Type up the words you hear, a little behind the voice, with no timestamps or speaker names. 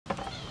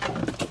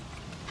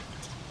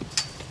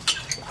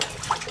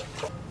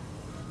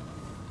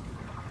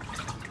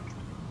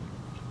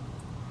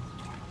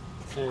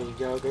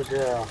you go, good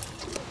girl.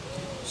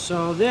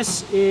 So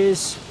this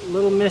is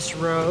Little Miss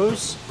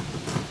Rose,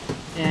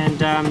 and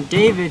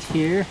David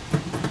here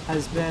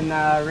has been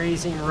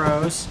raising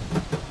Rose.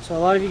 So a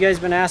lot of you guys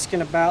have been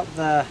asking about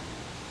the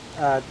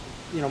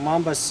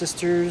Mamba's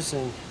sisters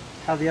and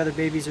how the other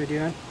babies are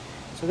doing.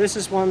 So this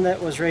is one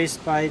that was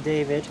raised by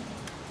David,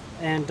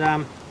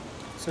 and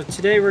so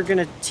today we're going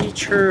to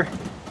teach her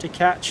to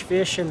catch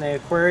fish in the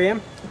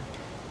aquarium,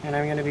 and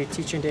I'm going to be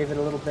teaching David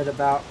a little bit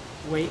about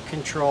weight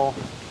control,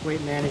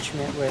 weight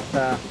management with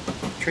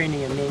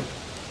training a mink.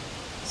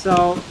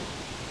 So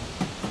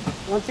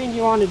one thing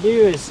you want to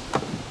do is,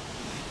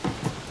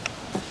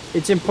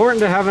 it's important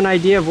to have an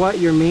idea of what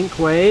your mink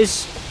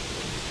weighs.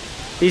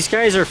 These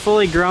guys are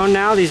fully grown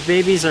now. These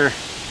babies are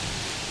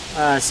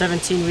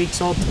 17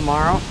 weeks old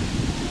tomorrow,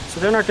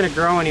 so they're not going to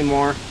grow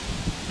anymore.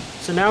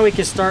 So now we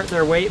can start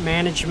their weight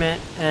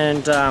management,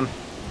 and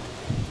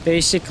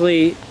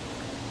basically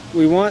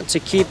we want to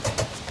keep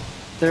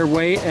their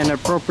weight an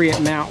appropriate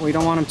amount. We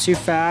don't want them too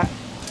fat,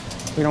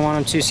 we don't want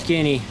them too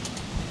skinny.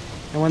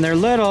 And when they're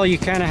little, you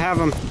kind of have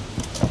them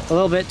a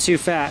little bit too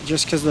fat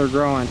just because they're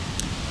growing.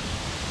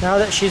 Now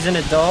that she's an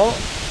adult,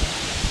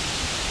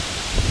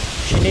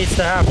 she needs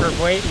to have her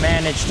weight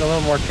managed a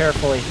little more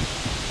carefully.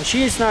 And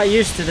she's not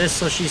used to this,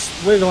 so she's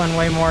wiggling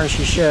way more than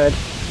she should.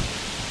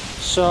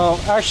 So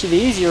actually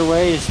the easier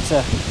way is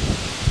to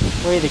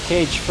weigh the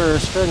cage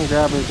first. Go ahead and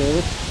grab her,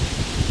 David.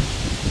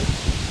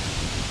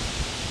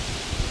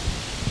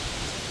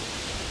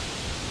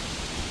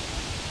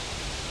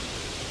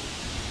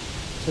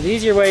 So the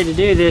easier way to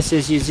do this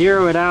is you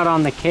zero it out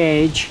on the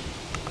cage.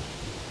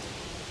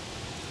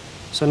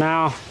 So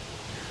now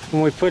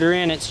when we put her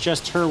in, it's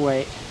just her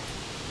weight.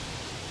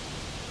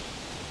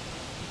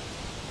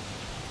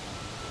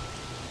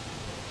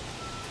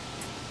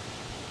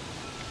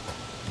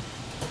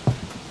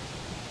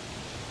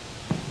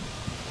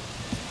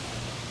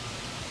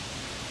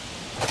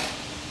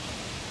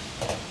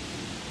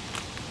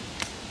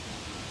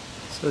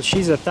 So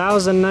she's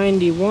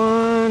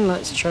 1,091.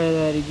 Let's try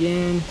that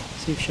again.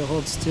 See if she'll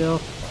hold still.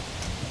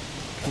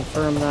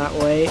 Confirm that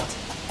weight.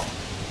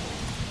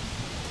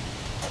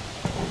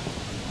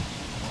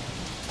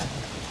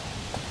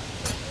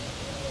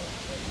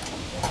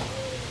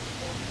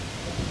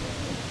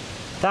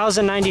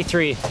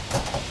 $1,093.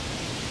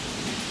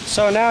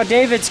 So now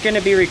David's going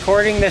to be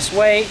recording this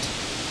weight,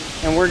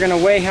 and we're going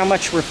to weigh how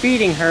much we're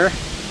feeding her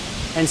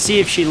and see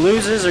if she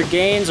loses or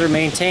gains or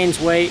maintains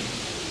weight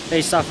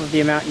based off of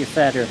the amount you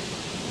fed her.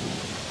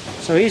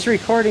 So he's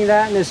recording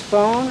that in his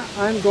phone.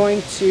 I'm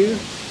going to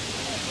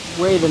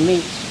weigh the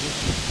meat.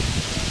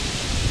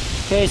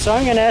 Okay, so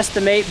I'm going to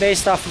estimate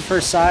based off of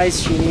her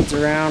size. She needs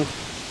around,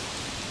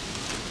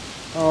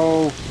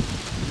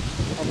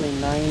 probably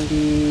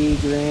 90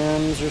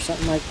 grams or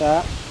something like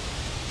that.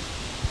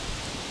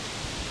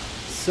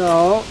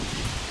 So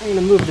I'm going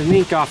to move the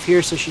mink off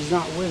here so she's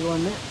not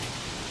wiggling it.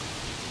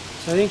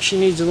 So I think she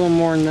needs a little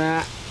more than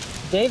that.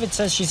 David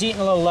says she's eating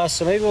a little less,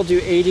 so maybe we'll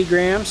do 80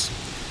 grams.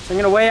 So I'm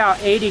going to weigh out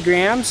 80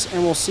 grams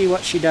and we'll see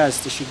what she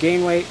does. Does she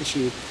gain weight? Does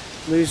she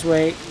lose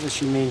weight? Does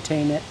she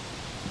maintain it?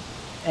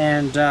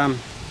 And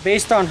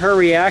based on her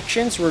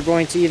reactions, we're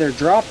going to either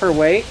drop her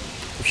weight.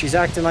 If she's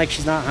acting like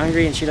she's not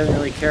hungry and she doesn't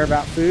really care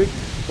about food,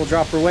 we'll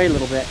drop her weight a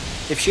little bit.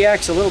 If she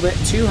acts a little bit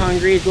too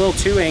hungry, a little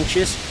too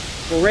anxious,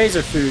 we'll raise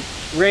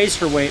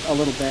her weight a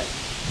little bit.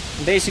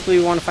 And basically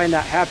we want to find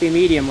that happy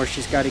medium where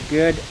she's got a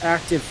good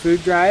active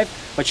food drive,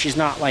 but she's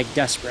not like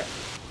desperate.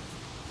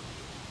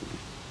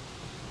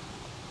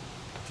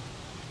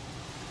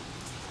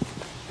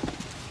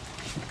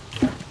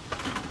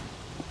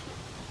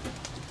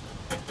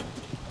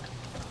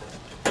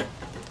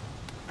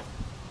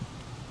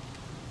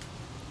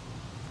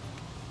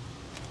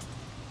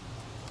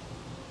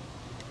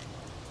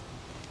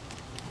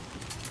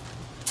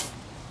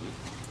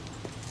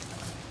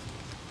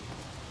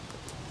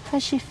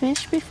 Has she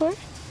fished before?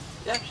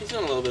 Yeah, she's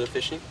done a little bit of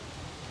fishing.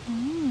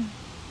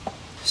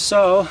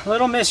 So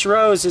Little Miss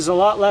Rose is a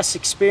lot less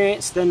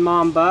experienced than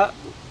Mamba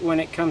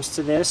when it comes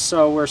to this,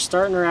 so we're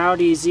starting her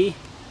out easy,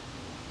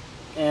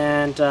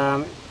 and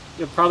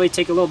it'll probably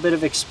take a little bit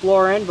of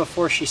exploring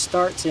before she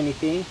starts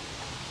anything.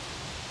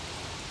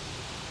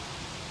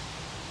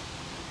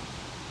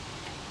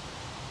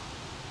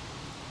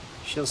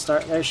 She'll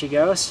start, there she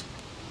goes.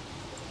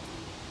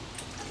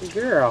 Good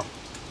girl.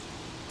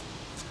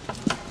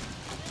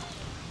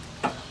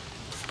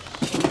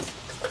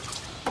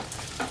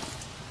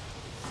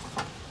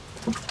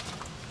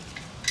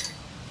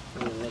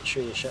 Make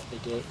sure you shut the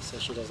gate so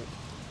she doesn't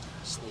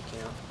sneak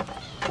out.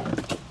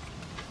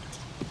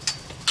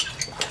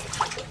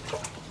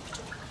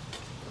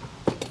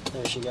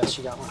 There she goes,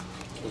 she got one.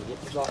 Okay,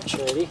 get the box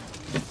ready.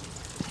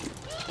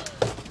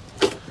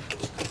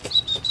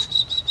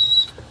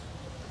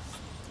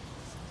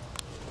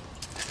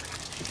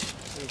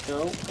 There you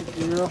go,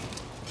 good girl.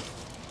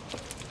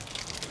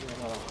 Got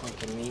a little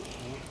hunk of meat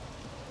here.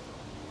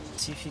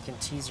 Let's see if you can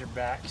tease her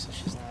back so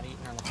she's not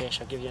eating on the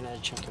fish. I'll give you another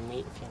chunk of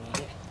meat if you need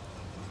it.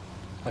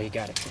 Oh, you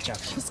got it. Good job.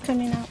 She's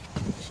coming out.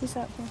 She's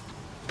out there.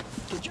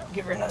 Good job.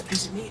 Give her another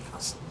piece of meat. I'll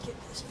get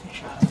this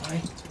fish out of the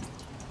way.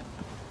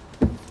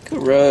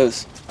 Good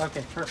Rose.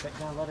 Okay, perfect.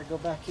 Now let her go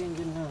back in and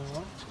get another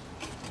one.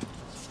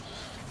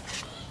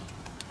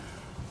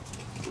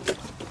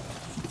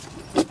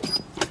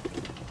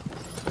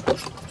 And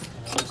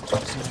I'll just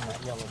toss it in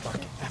that yellow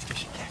bucket after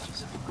she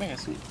catches them. Okay,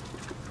 sweet.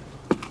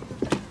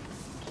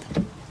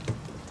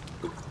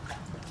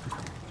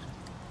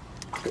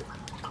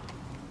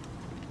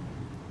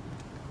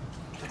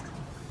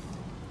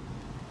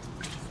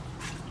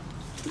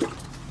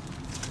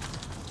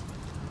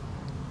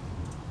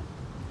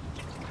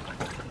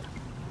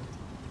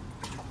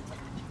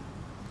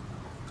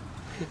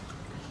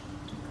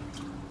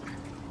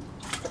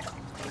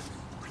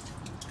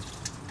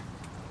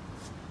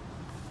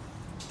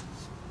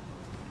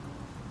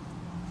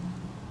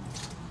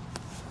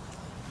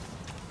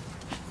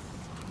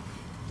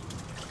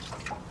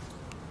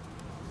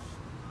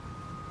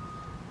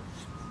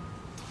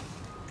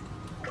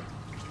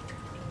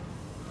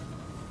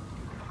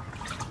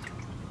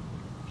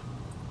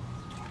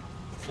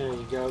 There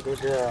you go, good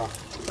girl.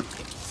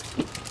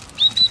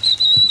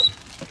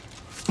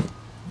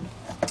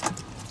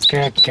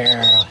 Good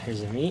girl.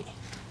 Here's the meat.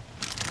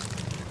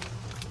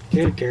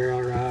 Good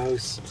girl,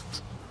 Rose.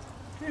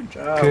 Good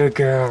job. Good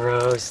girl,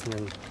 Rose. And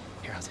then,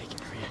 here, I'll take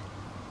it for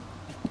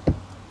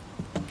you.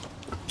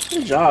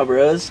 Good job,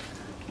 Rose.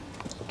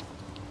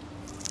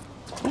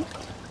 You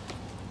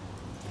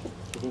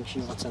think she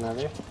wants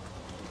another?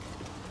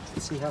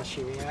 Let's see how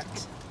she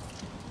reacts.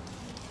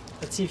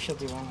 Let's see if she'll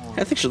do one more.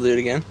 I think she'll do it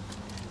again.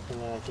 And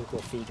then I think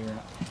we'll feed her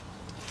up,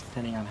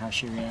 depending on how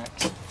she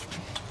reacts.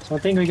 So one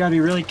thing we got to be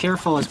really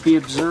careful is be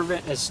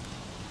observant. As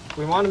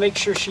we want to make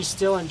sure she's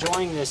still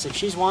enjoying this. If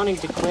she's wanting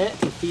to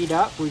quit and feed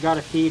up, we got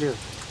to feed her,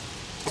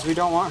 because we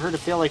don't want her to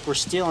feel like we're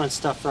stealing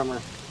stuff from her.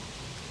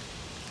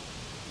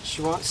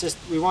 She wants this.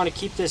 We want to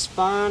keep this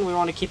fun. We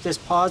want to keep this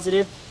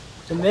positive.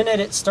 The minute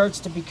it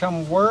starts to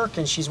become work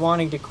and she's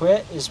wanting to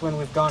quit is when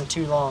we've gone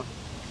too long.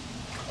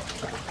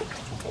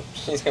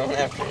 She's going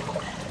after it.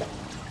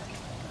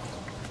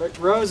 But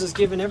Rose is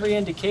giving every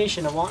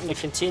indication of wanting to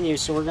continue,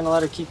 so we're going to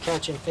let her keep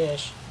catching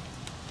fish.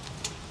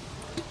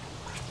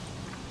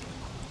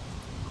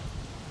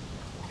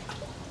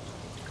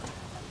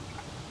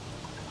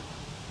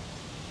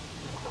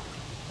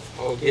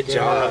 Oh, good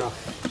job.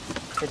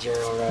 Good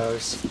girl,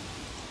 Rose.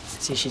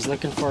 See, she's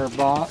looking for her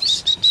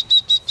box.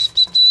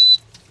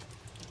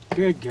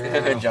 Good girl.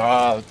 Good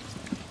job.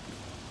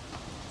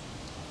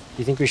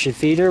 You think we should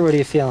feed her? What are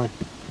you feeling?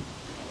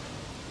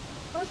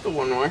 Let's do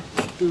one more.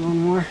 Do one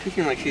more. She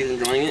seems like she's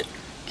enjoying it.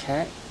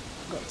 Okay.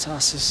 Go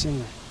toss this in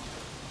there.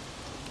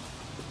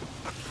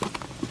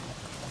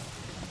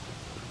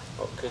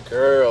 Oh, good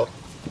girl.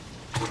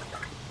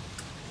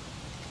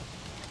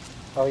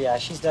 Oh yeah,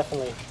 she's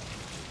definitely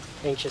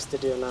anxious to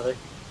do another.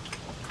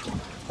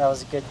 That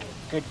was a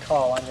good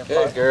call on your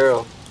part. Good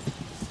girl.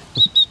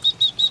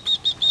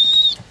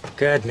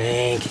 Good,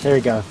 Mink. There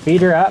we go.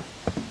 Feed her up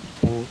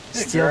and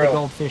Good steal girl. the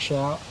goldfish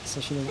out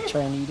so she doesn't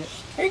try and eat it.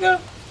 Here you go.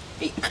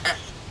 Eat.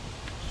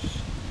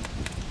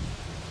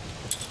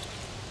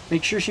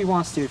 Make sure she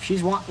wants to. If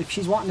she's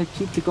wanting to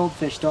keep the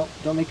goldfish, don't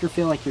make her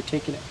feel like you're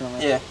taking it from her.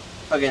 Yeah.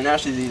 Okay, now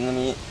she's eating the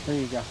meat. There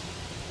you go.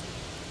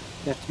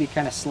 You have to be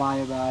kind of sly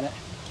about it.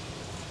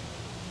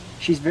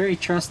 She's very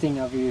trusting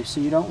of you, so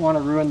you don't want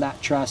to ruin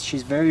that trust.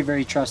 She's very,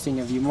 very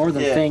trusting of you, more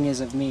than Thing is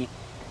of me.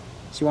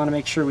 So you want to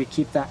make sure we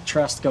keep that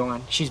trust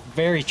going. She's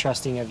very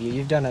trusting of you.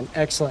 You've done an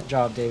excellent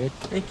job, David.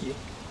 Thank you.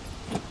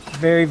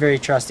 Very, very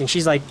trusting.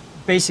 She's like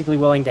basically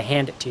willing to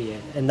hand it to you,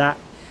 and that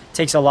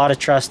takes a lot of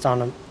trust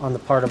on the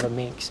part of a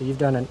mink. So you've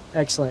done an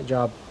excellent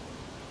job.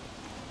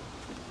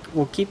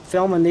 We'll keep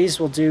filming these.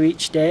 We'll do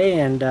each day,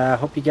 and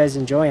hope you guys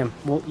enjoy them.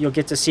 You'll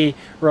get to see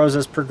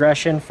Rosa's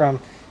progression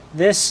from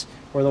this,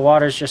 where the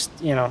water's just,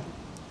 you know,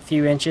 a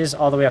few inches,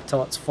 all the way up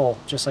till it's full,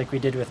 just like we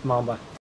did with Mamba.